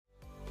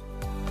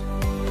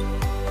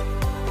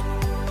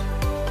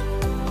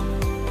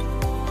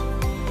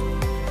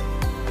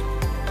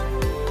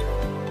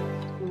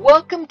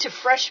to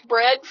Fresh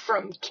Bread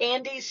from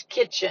Candy's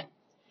Kitchen.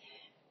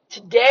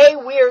 Today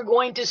we are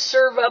going to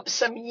serve up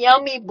some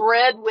yummy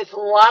bread with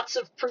lots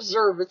of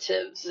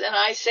preservatives. And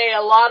I say a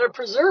lot of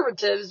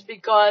preservatives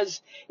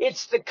because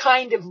it's the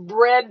kind of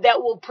bread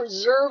that will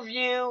preserve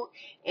you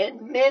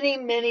in many,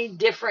 many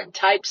different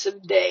types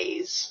of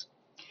days.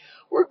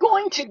 We're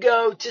going to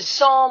go to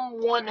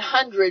Psalm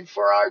 100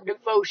 for our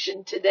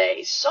devotion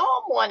today.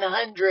 Psalm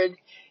 100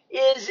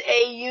 is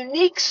a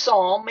unique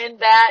psalm in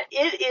that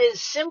it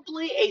is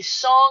simply a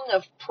song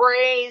of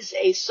praise,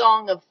 a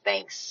song of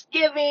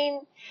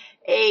thanksgiving,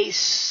 a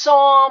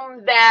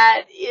psalm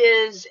that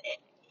is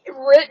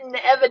written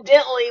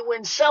evidently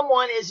when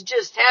someone is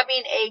just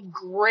having a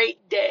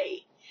great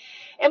day.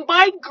 And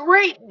by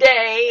great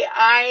day,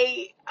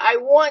 I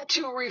want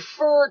to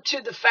refer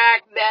to the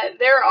fact that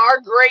there are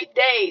great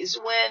days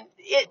when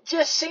it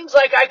just seems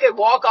like I could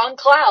walk on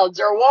clouds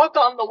or walk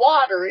on the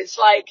water. It's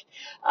like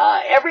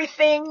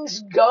everything's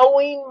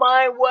going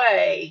my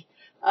way.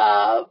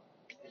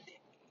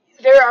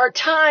 There are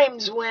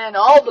times when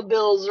all the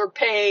bills are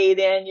paid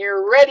and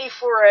you're ready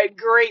for a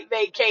great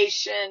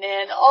vacation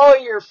and all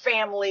your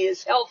family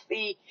is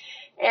healthy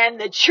and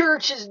the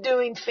church is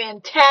doing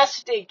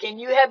fantastic and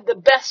you have the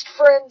best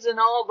friends in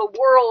all the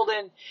world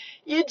and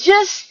you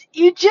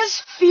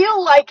just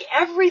feel like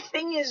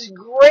everything is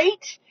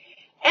great.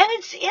 And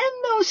it's in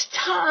those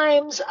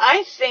times,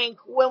 I think,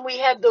 when we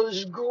have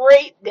those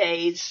great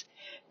days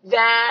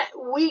that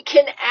we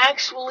can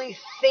actually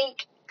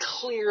think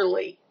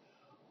clearly.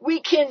 We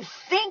can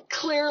think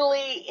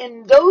clearly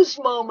in those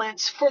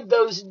moments for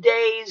those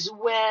days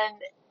when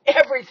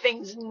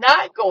everything's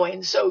not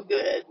going so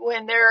good,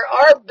 when there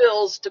are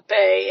bills to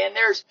pay and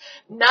there's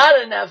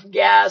not enough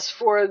gas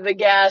for the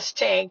gas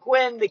tank,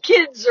 when the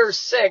kids are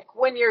sick,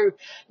 when you're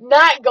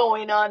not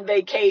going on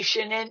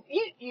vacation, and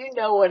you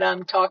know what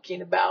I'm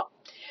talking about.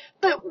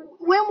 But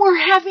when we're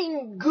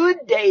having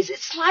good days,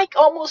 it's like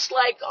almost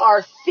like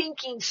our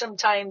thinking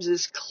sometimes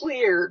is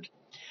cleared.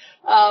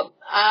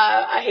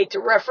 I hate to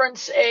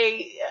reference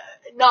a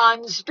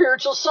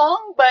non-spiritual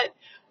song, but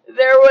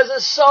there was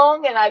a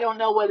song, and I don't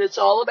know what it's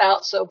all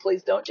about, so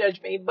please don't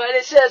judge me, but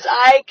it says,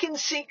 I can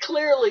see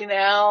clearly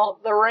now,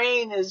 the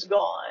rain is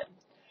gone.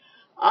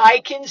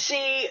 I can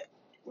see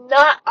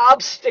not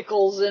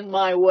obstacles in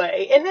my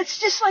way. And it's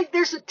just like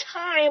there's a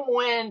time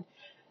when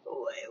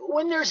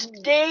there's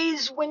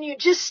days when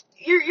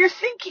you're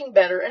thinking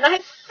better. And I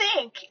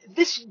think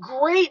this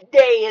great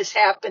day is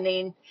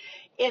happening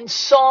in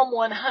Psalm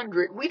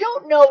 100. We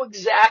don't know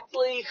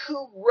exactly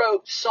who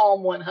wrote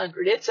Psalm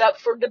 100. It's up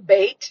for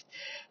debate.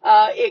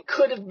 It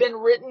could have been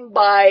written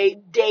by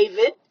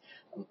David.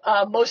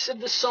 Most of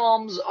the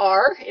Psalms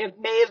are.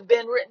 It may have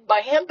been written by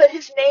him, but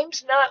his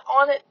name's not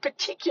on it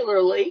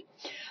particularly.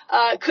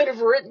 Could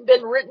have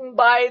been written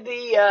by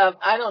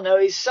I don't know,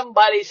 he's some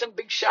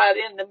big shot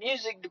in the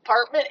music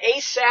department,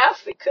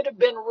 Asaph. It could have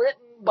been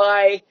written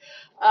by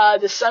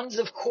the sons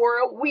of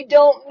Korah. We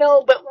don't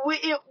know, but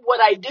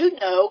what I do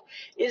know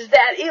is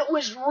that it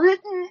was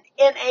written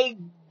in a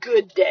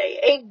good day,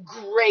 a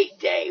great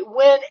day,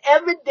 when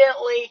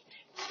evidently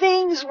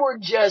things were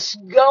just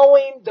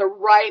going the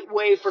right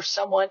way for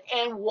someone.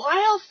 And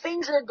while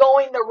things are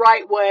going the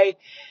right way,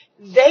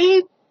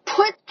 they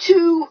put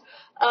to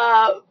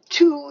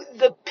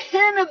the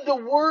pen of the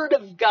Word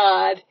of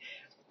God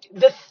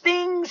the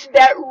things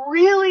that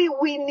really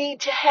we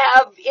need to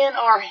have in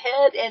our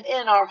head and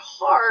in our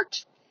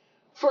heart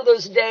for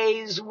those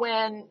days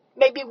when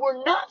maybe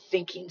we're not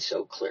thinking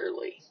so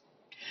clearly.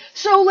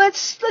 So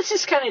let's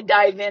just kind of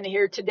dive in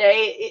here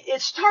today.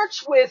 It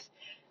starts with,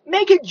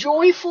 make a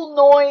joyful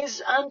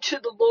noise unto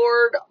the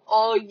Lord,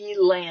 all ye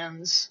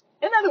lands.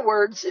 In other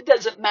words, it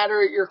doesn't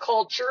matter your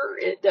culture.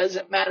 It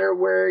doesn't matter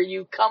where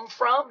you come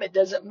from. It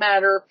doesn't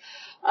matter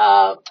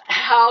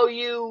how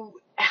you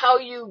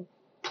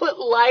put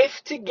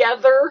life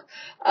together.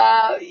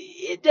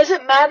 It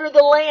doesn't matter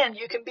the land.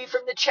 You can be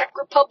from the Czech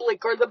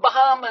Republic or the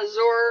Bahamas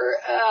or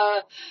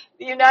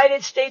the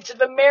United States of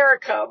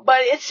America.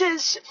 But it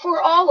says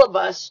for all of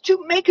us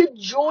to make a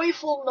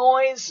joyful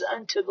noise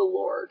unto the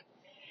Lord.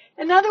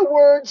 In other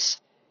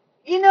words,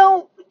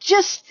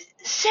 just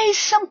say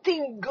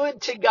something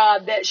good to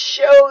God that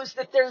shows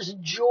that there's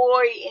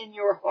joy in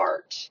your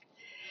heart.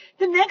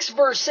 The next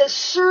verse says,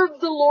 serve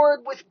the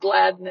Lord with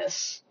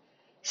gladness.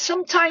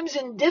 Sometimes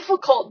in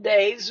difficult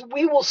days,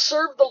 we will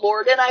serve the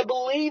Lord, and I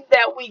believe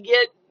that we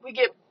get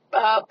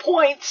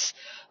points,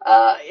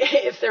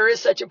 if there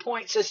is such a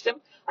point system.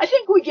 I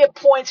think we get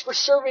points for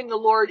serving the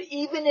Lord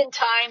even in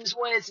times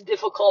when it's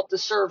difficult to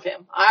serve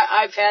Him.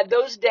 I've had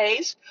those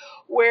days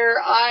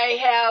where I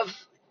have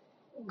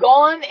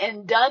gone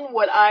and done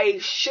what I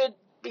should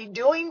be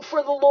doing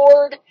for the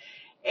Lord,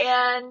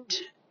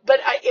 but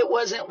it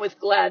wasn't with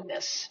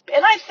gladness.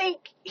 And I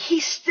think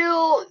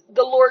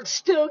the Lord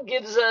still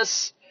gives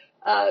us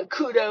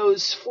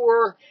kudos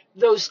for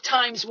those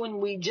times when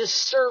we just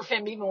serve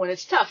Him, even when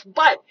it's tough.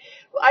 But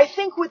I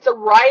think what the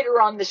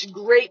writer on this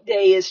great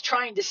day is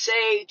trying to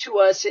say to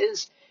us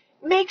is,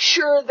 make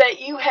sure that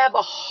you have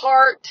a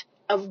heart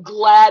of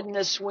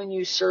gladness when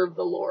you serve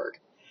the Lord.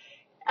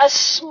 a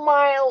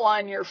smile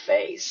on your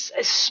face,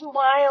 a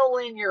smile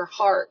in your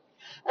heart,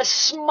 a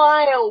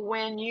smile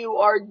when you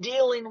are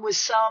dealing with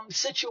some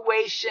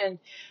situation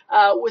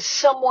with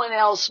someone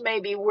else,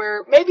 maybe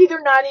where maybe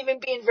they're not even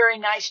being very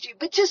nice to you,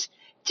 but just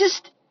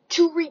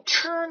to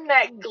return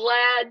that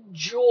glad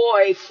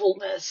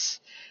joyfulness.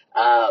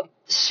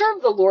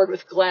 Serve the Lord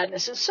with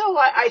gladness. And so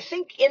I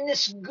think in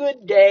this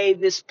good day,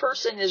 this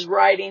person is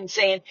writing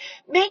saying,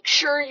 make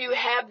sure you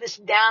have this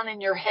down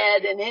in your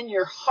head and in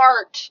your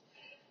heart,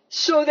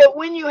 so that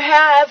when you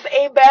have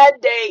a bad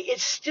day,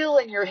 it's still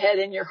in your head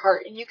and your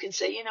heart. And you can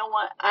say, you know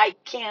what? I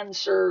can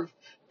serve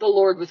the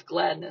Lord with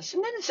gladness.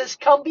 And then it says,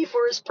 come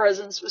before his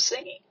presence with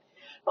singing.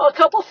 Well, a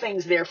couple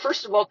things there.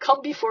 First of all,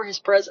 come before his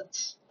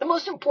presence. The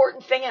most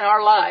important thing in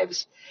our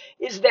lives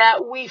is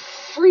that we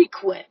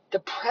frequent the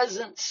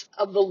presence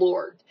of the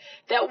Lord,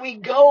 that we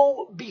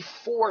go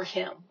before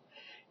him.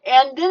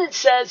 And then it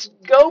says,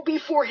 go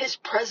before his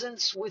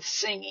presence with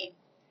singing.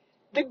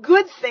 The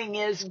good thing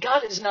is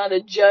God is not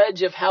a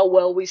judge of how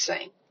well we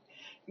sing.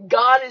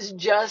 God is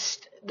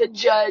just the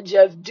judge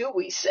of, do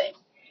we sing?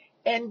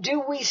 And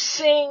do we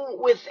sing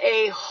with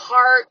a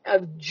heart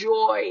of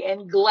joy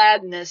and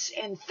gladness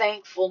and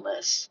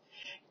thankfulness?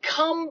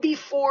 Come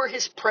before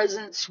his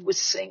presence with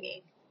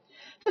singing.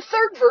 The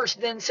third verse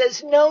then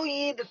says, know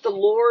ye that the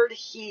Lord,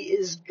 he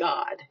is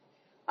God.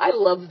 I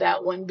love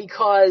that one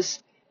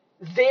because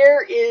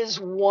there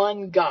is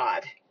one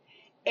God.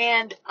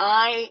 And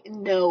I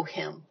know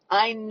him.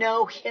 I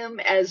know him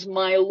as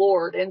my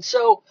Lord. And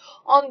so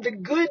on the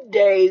good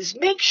days,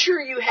 make sure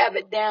you have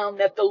it down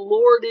that the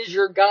Lord is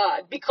your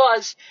God,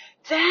 because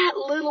that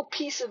little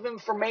piece of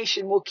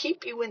information will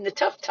keep you in the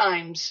tough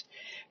times.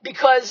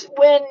 Because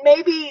when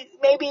maybe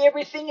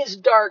everything is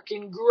dark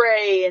and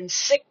gray and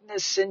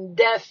sickness and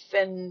death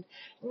and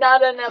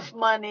not enough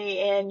money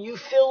and you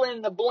fill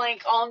in the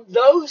blank, on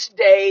those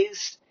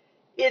days,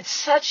 it's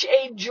such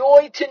a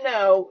joy to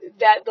know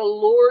that the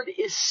Lord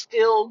is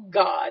still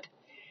God.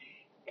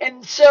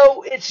 And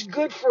so it's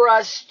good for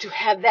us to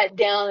have that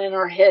down in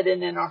our head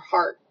and in our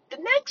heart. The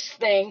next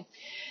thing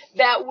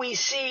that we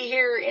see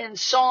here in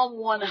Psalm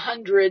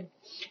 100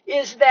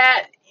 is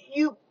that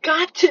you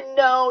got to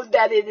know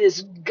that it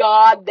is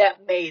God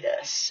that made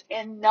us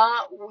and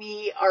not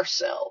we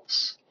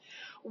ourselves.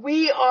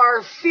 We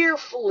are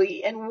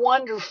fearfully and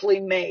wonderfully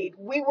made.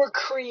 We were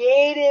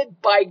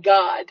created by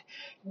God.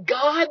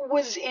 God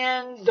was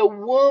in the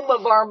womb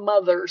of our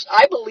mothers.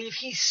 I believe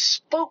he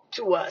spoke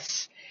to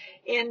us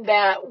in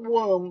that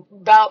womb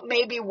about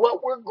maybe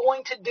what we're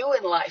going to do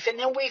in life. And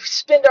then we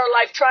spend our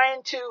life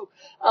trying to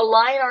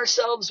align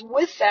ourselves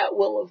with that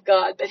will of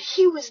God. But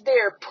he was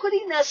there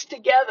putting us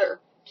together.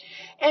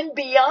 And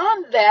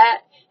beyond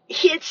that,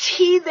 it's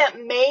he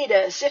that made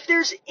us. If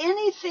there's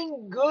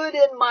anything good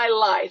in my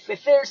life,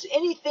 if there's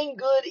anything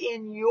good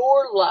in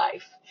your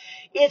life,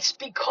 it's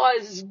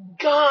because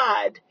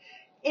God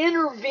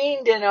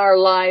intervened in our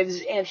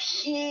lives and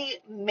he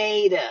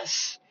made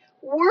us.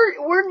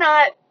 We're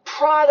not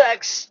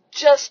products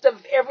just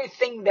of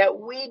everything that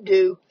we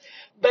do,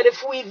 but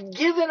if we've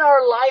given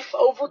our life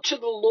over to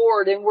the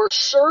Lord and we're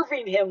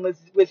serving him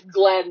with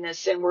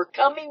gladness and we're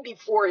coming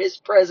before his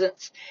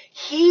presence,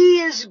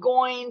 he is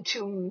going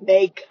to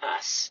make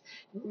us,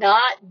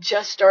 not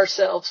just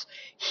ourselves.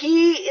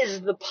 He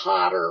is the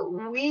potter.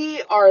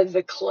 We are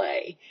the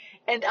clay.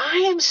 And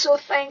I am so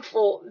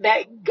thankful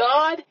that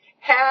God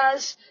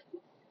has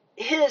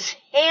his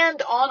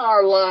hand on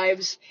our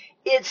lives.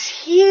 It's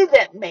he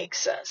that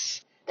makes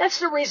us. That's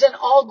the reason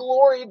all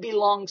glory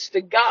belongs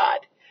to God.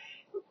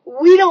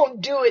 We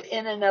don't do it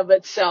in and of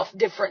itself,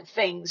 different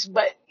things,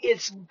 but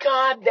it's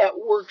God that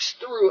works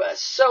through us.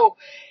 So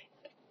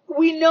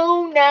we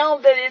know now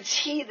that it's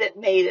he that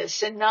made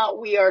us and not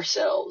we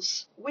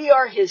ourselves. We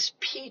are his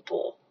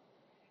people.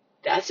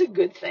 That's a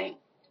good thing.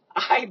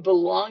 I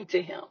belong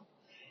to him.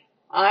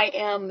 I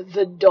am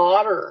the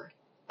daughter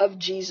of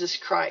Jesus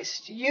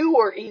Christ. You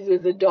are either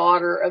the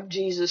daughter of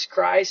Jesus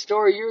Christ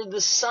or you're the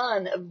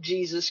son of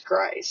Jesus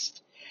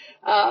Christ.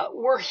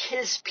 We're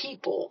his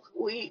people.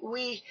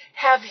 We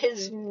have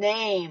his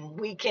name.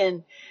 We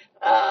can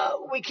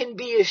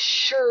be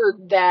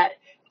assured that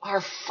our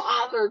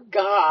Father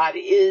God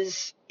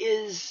is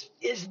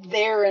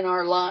there in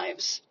our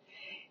lives.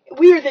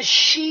 We are the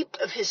sheep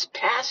of his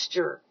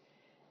pasture.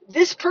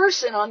 This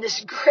person on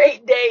this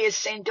great day is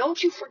saying,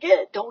 don't you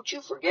forget, don't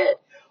you forget.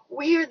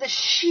 We are the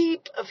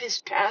sheep of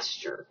his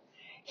pasture.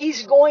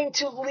 He's going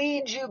to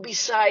lead you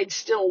beside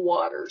still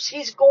waters.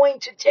 He's going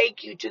to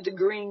take you to the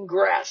green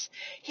grass.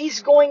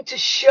 He's going to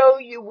show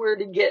you where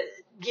to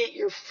get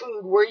your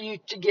food, where you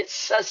to get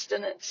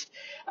sustenance,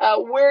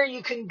 where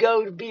you can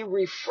go to be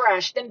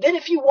refreshed. And then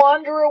if you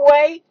wander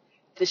away,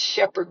 the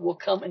shepherd will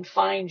come and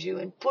find you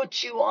and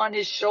put you on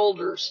his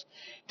shoulders.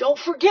 Don't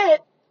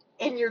forget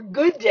in your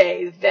good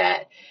day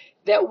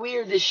that we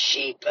are the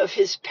sheep of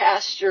his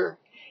pasture.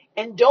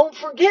 And don't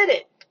forget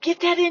it.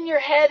 Get that in your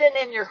head and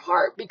in your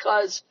heart,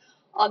 because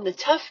on the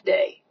tough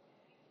day,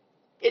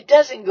 it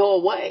doesn't go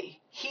away.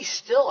 He's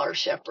still our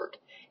shepherd,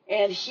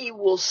 and he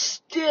will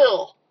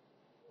still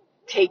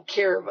take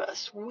care of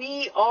us.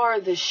 We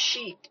are the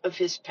sheep of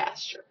his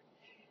pasture.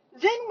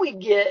 Then we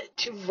get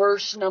to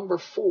verse number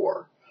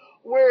 4,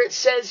 where it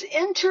says,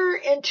 enter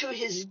into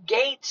his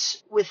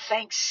gates with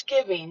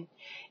thanksgiving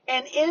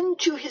and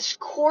into his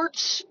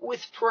courts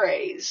with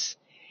praise.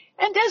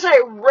 And as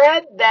I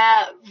read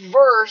that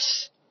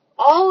verse,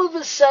 all of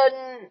a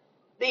sudden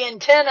the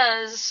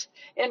antennas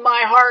in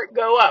my heart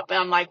go up. And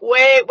I'm like,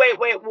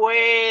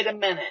 wait a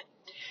minute.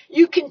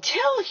 You can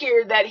tell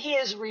here that he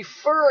is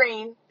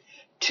referring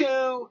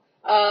to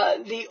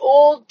the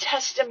Old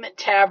Testament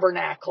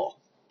tabernacle.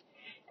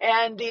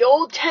 And the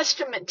Old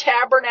Testament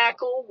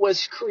tabernacle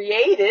was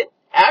created,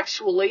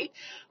 actually,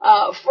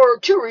 for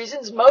two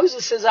reasons.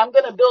 Moses says, I'm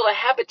going to build a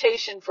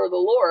habitation for the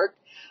Lord.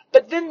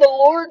 But then the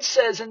Lord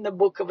says in the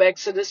book of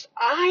Exodus,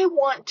 I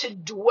want to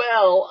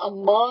dwell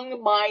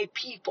among my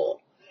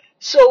people.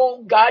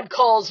 So God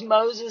calls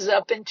Moses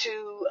up into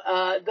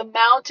the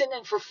mountain,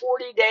 and for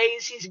 40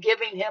 days he's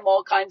giving him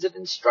all kinds of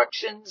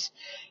instructions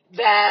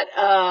that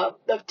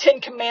the 10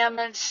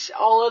 Commandments,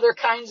 all other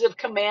kinds of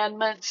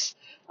commandments,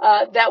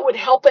 that would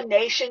help a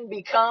nation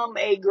become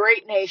a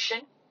great nation.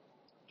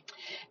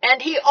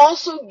 And he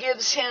also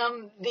gives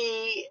him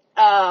the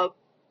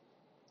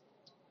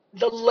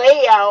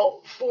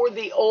layout for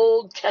the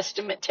Old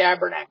Testament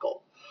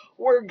tabernacle,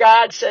 where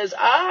God says,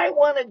 I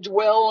want to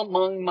dwell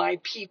among my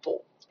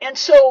people. And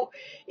so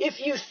if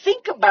you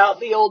think about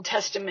the Old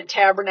Testament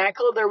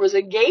tabernacle, there was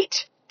a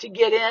gate to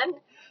get in.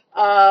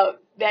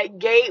 That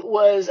gate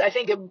was,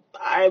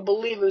 I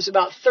believe it was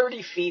about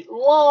 30 feet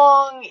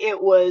long.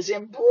 It was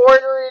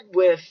embroidered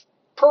with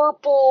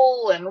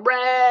purple and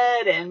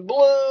red and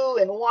blue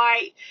and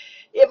white.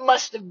 It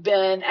must have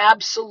been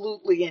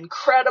absolutely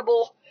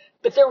incredible.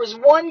 But there was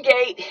one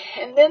gate,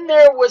 and then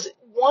there was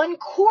one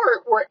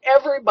court where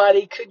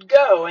everybody could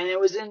go. And it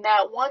was in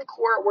that one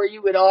court where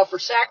you would offer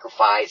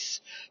sacrifice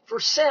for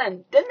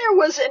sin. Then there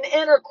was an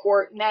inner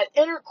court, and that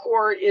inner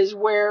court is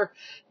where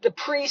the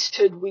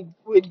priesthood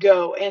would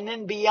go. And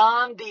then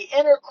beyond the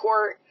inner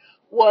court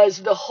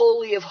was the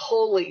Holy of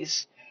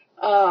Holies,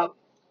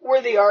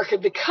 where the Ark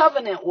of the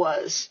Covenant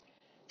was.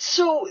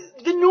 So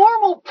the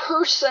normal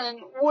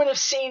person would have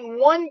seen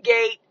one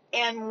gate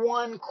and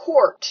one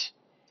court.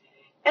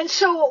 And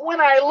so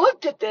when I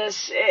looked at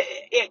this,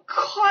 it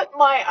caught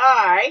my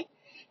eye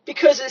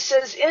because it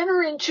says,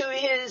 enter into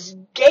his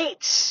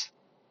gates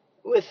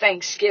with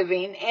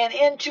thanksgiving and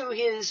into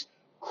his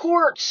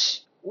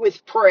courts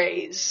with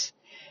praise.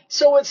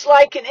 So it's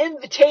like an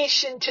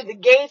invitation to the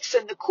gates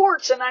and the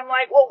courts. And I'm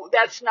like, well,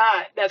 that's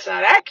not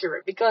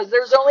accurate, because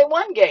there's only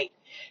one gate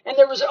and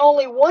there was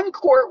only one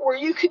court where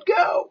you could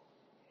go.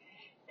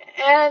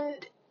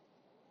 And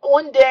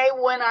one day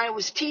when I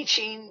was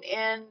teaching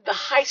in the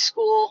high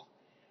school,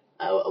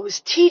 I was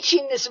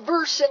teaching this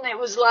verse, and it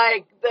was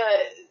like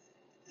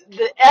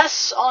the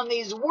S on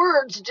these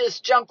words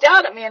just jumped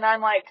out at me, and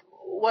I'm like,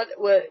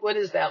 what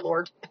is that,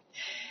 Lord?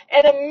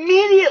 And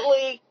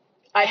immediately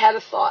I had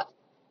a thought.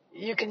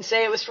 You can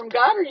say it was from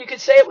God, or you could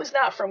say it was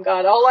not from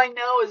God. All I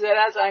know is that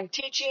as I'm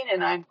teaching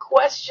and I'm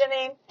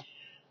questioning,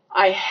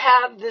 I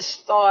have this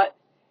thought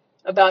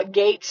about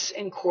gates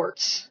and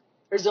courts.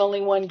 There's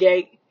only one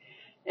gate.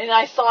 And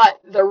I thought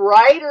the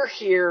writer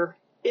here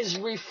is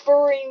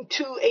referring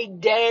to a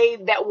day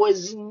that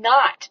was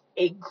not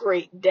a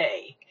great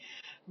day,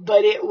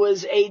 but it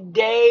was a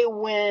day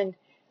when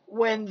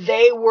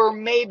they were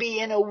maybe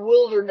in a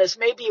wilderness.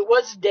 Maybe it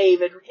was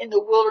David in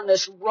the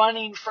wilderness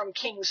running from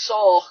King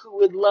Saul, who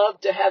would love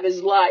to have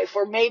his life.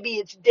 Or maybe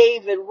it's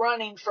David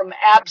running from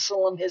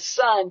Absalom, his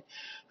son,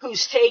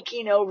 who's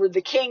taking over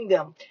the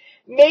kingdom.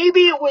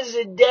 Maybe it was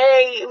a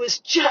day, it was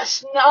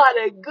just not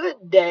a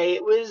good day.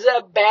 It was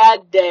a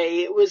bad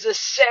day. It was a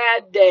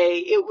sad day.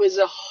 It was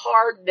a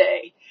hard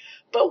day.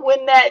 But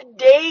when that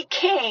day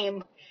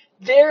came,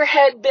 there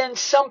had been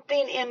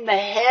something in the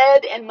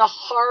head and the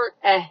heart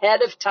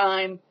ahead of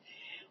time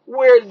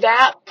where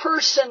that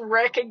person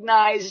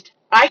recognized,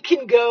 I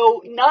can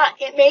go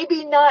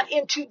maybe not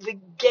into the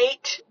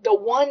gate, the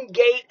one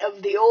gate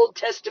of the Old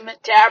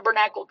Testament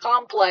tabernacle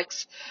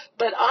complex,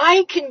 but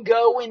I can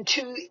go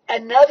into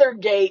another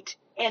gate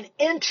and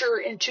enter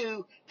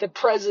into the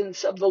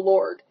presence of the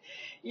Lord.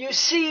 You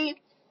see,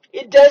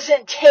 it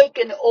doesn't take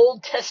an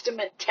Old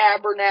Testament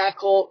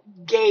tabernacle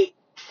gate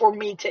for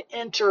me to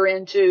enter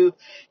into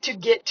to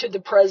get to the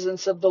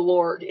presence of the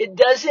Lord. It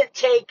doesn't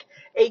take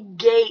a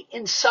gate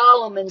in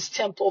Solomon's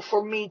temple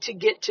for me to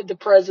get to the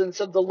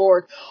presence of the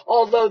Lord,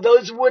 although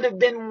those would have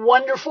been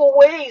wonderful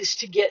ways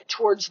to get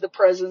towards the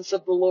presence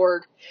of the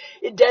Lord.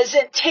 It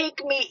doesn't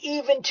take me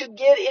even to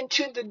get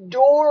into the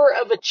door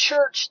of a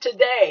church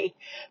today,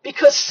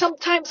 because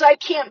sometimes I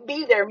can't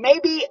be there.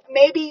 Maybe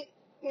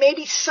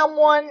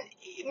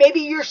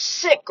you're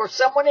sick, or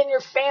someone in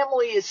your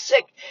family is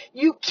sick.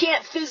 You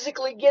can't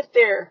physically get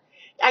there.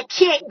 I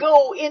can't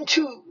go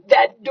into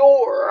that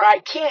door, or I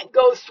can't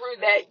go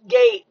through that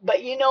gate.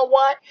 But you know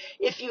what?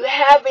 If you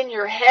have in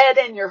your head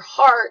and your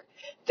heart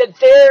that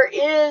there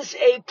is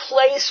a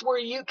place where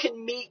you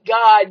can meet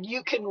God,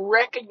 you can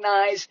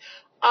recognize,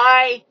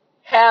 I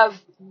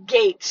have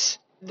gates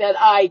that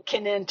I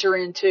can enter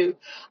into.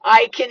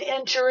 I can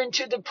enter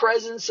into the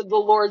presence of the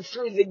Lord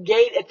through the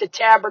gate at the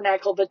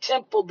tabernacle, the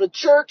temple, the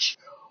church,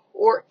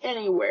 or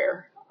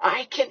anywhere.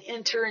 I can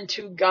enter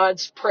into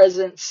God's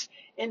presence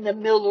in the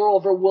middle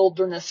of a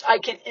wilderness. I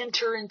can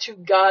enter into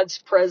God's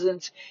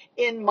presence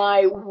in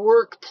my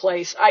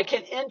workplace. I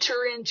can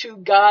enter into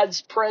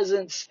God's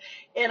presence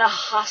in a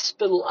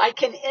hospital. I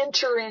can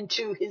enter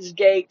into his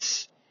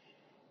gates.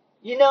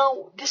 You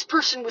know, this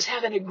person was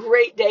having a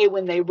great day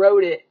when they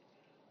wrote it,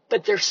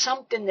 but there's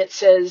something that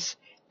says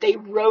they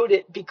wrote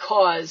it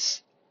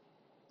because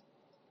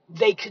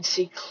they could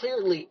see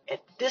clearly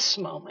at this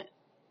moment,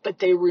 but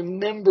they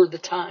remember the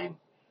time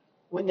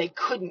when they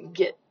couldn't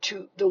get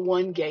to the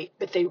one gate,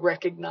 but they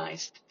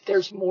recognized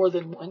there's more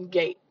than one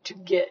gate to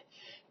get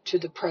to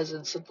the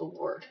presence of the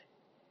Lord.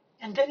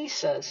 And then he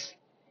says,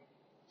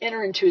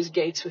 enter into his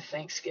gates with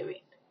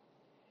thanksgiving,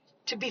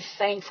 to be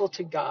thankful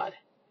to God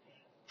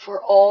for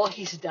all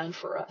he's done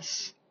for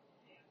us.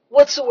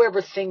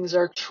 Whatsoever things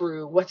are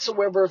true,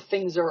 whatsoever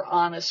things are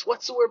honest,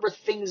 whatsoever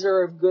things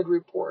are of good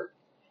report.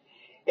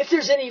 If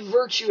there's any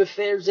virtue, if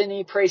there's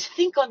any praise,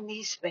 think on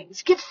these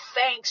things. Give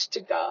thanks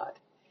to God.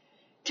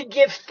 To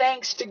give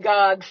thanks to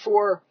God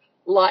for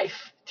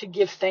life, to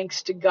give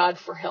thanks to God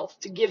for health,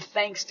 to give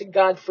thanks to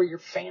God for your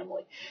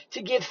family,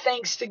 to give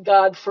thanks to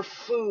God for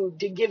food,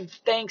 to give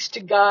thanks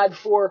to God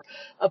for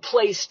a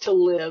place to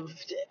live,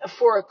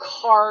 for a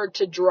car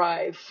to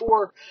drive,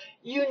 for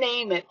you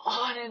name it,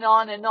 on and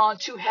on and on,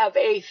 to have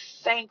a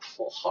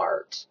thankful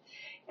heart,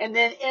 and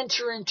then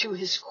enter into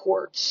his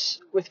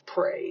courts with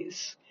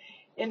praise.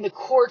 In the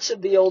courts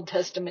of the Old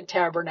Testament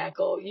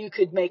tabernacle, you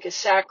could make a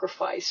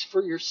sacrifice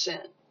for your sin.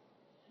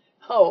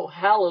 Oh,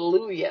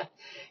 hallelujah.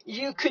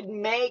 You could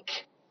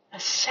make a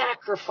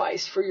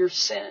sacrifice for your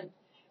sin.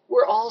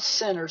 We're all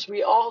sinners.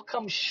 We all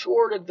come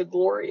short of the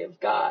glory of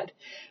God.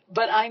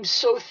 But I'm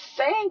so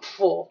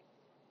thankful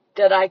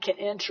that I can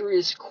enter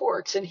his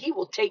courts, and he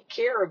will take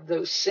care of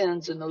those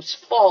sins and those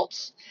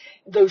faults,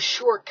 those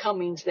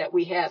shortcomings that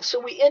we have.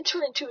 So we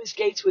enter into his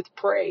gates with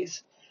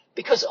praise,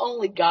 because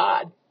only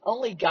God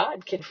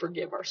can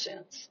forgive our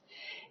sins.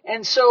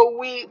 And so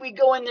we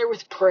go in there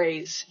with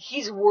praise.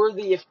 He's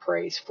worthy of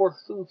praise for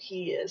who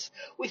he is.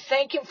 We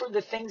thank him for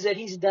the things that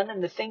he's done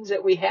and the things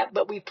that we have,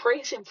 but we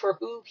praise him for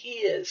who he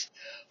is,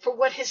 for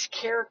what his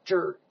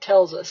character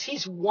tells us.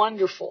 He's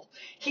wonderful.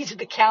 He's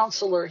the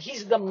counselor.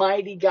 He's the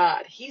mighty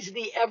God. He's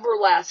the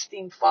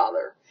everlasting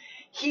Father.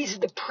 He's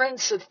the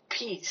Prince of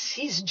Peace.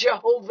 He's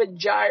Jehovah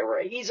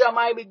Jireh. He's a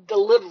mighty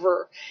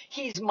deliverer.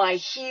 He's my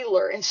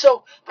healer. And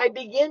so I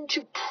begin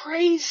to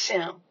praise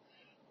him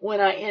when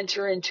I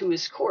enter into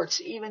his courts,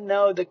 even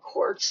though the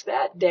courts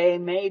that day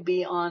may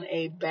be on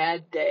a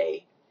bad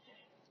day,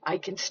 I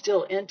can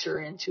still enter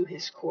into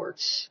his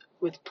courts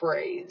with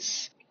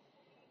praise.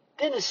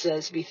 Then it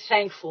says, be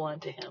thankful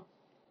unto him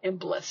and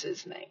bless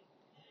his name.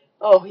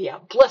 Oh yeah,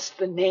 bless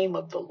the name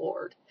of the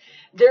Lord.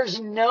 There's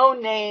no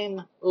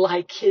name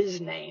like his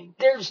name.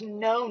 There's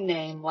no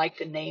name like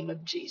the name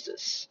of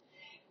Jesus.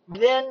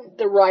 Then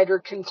the writer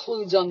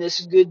concludes on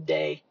this good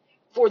day,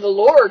 for the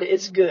Lord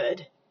is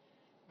good.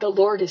 The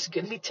Lord is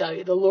good. Let me tell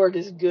you, the Lord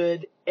is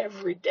good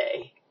every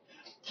day.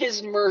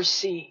 His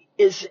mercy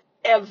is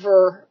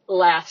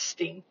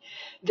everlasting.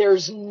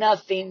 There's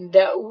nothing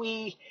that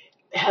we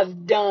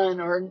have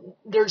done, or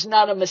there's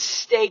not a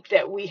mistake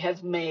that we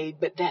have made,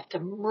 but that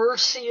the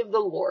mercy of the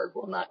Lord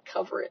will not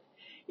cover it.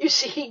 You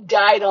see, he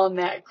died on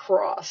that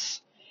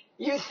cross.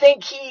 You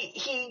think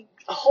he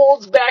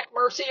holds back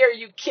mercy? Are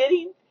you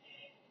kidding?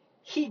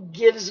 He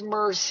gives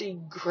mercy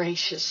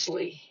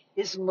graciously.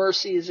 His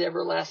mercy is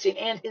everlasting,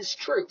 and his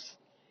truth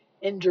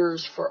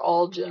endures for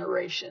all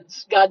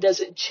generations. God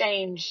doesn't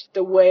change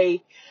the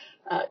way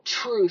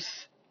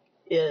truth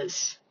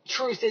is.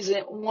 Truth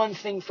isn't one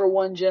thing for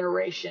one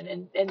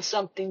generation and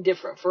something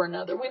different for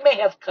another. We may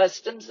have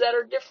customs that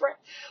are different.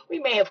 We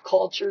may have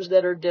cultures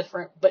that are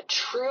different, but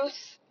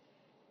truth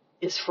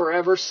is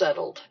forever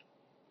settled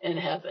in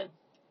heaven.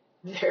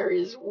 There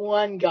is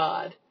one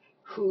God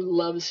who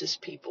loves his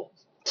people.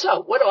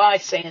 So, what am I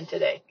saying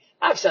today?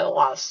 I've said a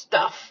lot of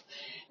stuff,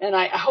 and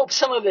I hope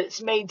some of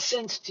it's made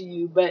sense to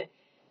you, but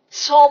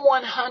Psalm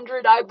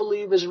 100, I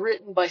believe, was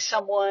written by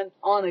someone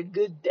on a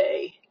good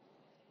day,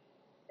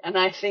 and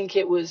I think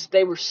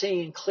they were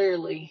seeing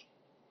clearly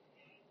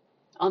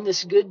on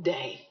this good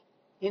day.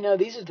 You know,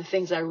 these are the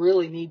things I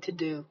really need to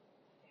do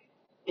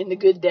in the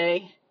good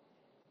day,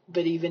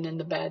 but even in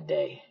the bad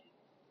day.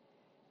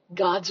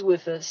 God's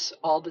with us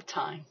all the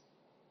time.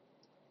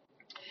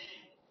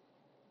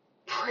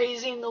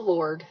 Praising the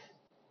Lord,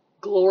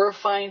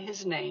 glorifying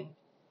his name,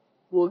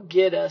 will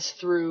get us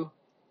through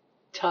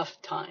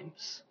tough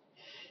times.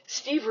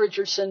 Steve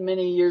Richardson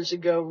many years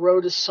ago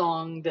wrote a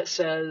song that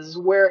says,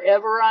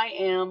 wherever I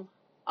am,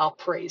 I'll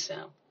praise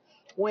him.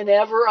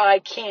 Whenever I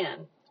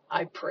can,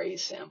 I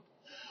praise him.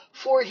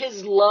 For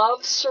his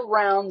love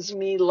surrounds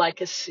me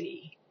like a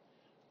sea.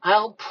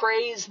 I'll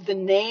praise the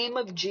name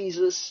of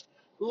Jesus,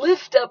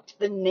 lift up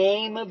the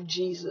name of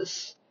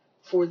Jesus,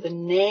 for the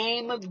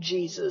name of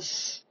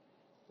Jesus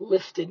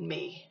lifted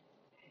me.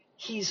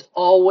 He's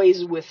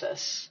always with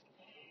us.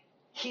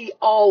 He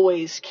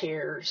always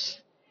cares.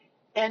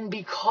 And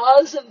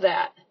because of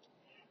that,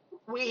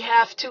 we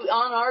have to,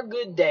 on our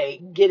good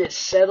day, get it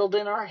settled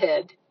in our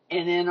head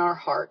and in our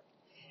heart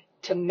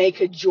to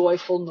make a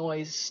joyful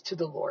noise to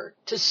the Lord,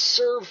 to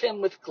serve him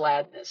with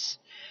gladness,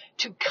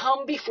 to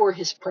come before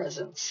his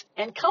presence,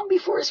 and come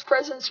before his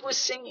presence with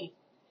singing.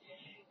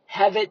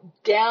 Have it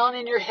down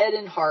in your head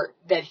and heart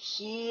that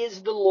he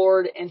is the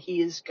Lord and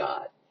he is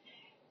God,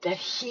 that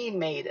he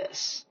made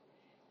us.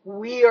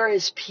 We are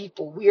his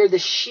people. We are the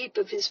sheep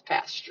of his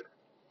pasture.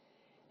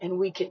 And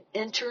we can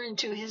enter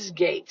into his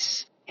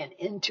gates and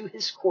into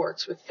his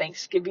courts with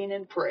thanksgiving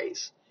and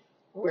praise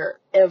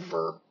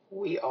wherever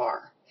we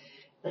are.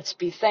 Let's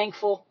be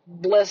thankful.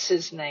 Bless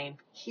his name.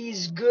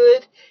 He's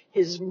good.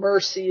 His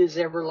mercy is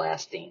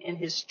everlasting, and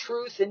his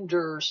truth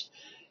endures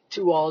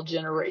to all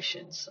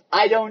generations.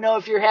 I don't know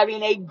if you're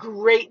having a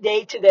great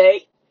day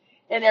today,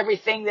 and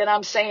everything that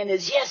I'm saying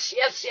is yes,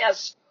 yes,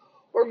 yes,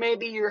 or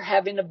maybe you're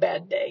having a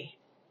bad day.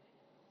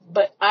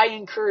 But I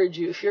encourage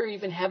you, if you're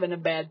even having a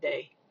bad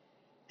day,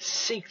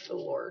 seek the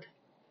Lord.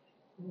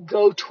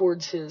 Go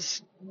towards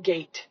his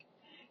gate.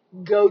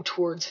 Go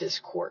towards his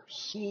court.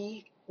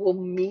 He will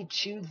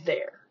meet you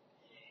there.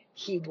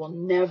 He will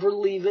never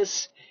leave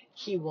us.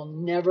 He will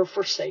never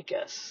forsake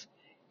us.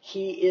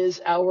 He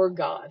is our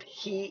God.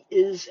 He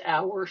is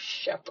our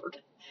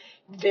shepherd.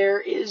 There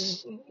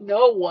is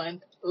no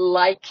one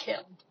like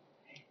him.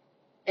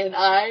 And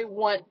I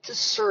want to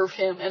serve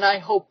him, and I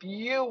hope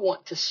you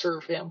want to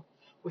serve him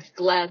with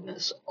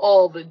gladness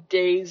all the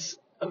days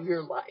of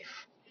your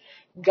life.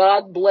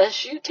 God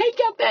bless you. Take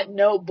out that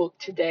notebook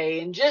today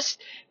and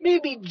just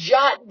maybe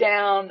jot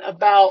down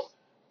about,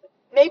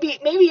 maybe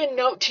a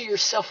note to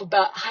yourself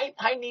about,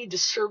 I need to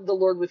serve the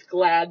Lord with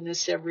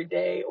gladness every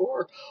day,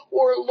 or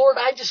Lord,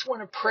 I just want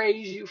to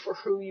praise you for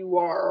who you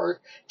are, or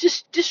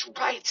just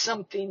write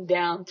something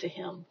down to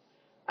him.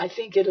 I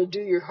think it'll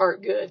do your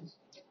heart good.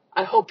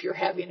 I hope you're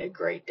having a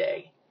great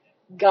day.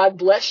 God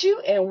bless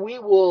you, and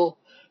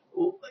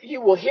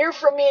you will hear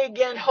from me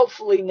again,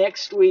 hopefully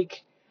next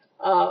week,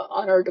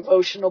 on our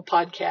devotional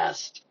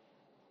podcast,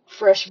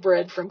 Fresh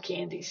Bread from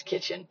Candy's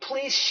Kitchen.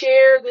 Please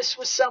share this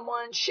with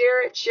someone.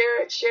 Share it,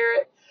 share it,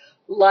 share it.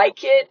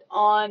 Like it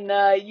on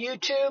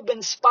YouTube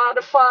and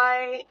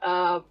Spotify,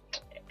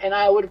 and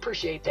I would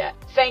appreciate that.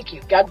 Thank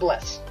you. God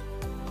bless.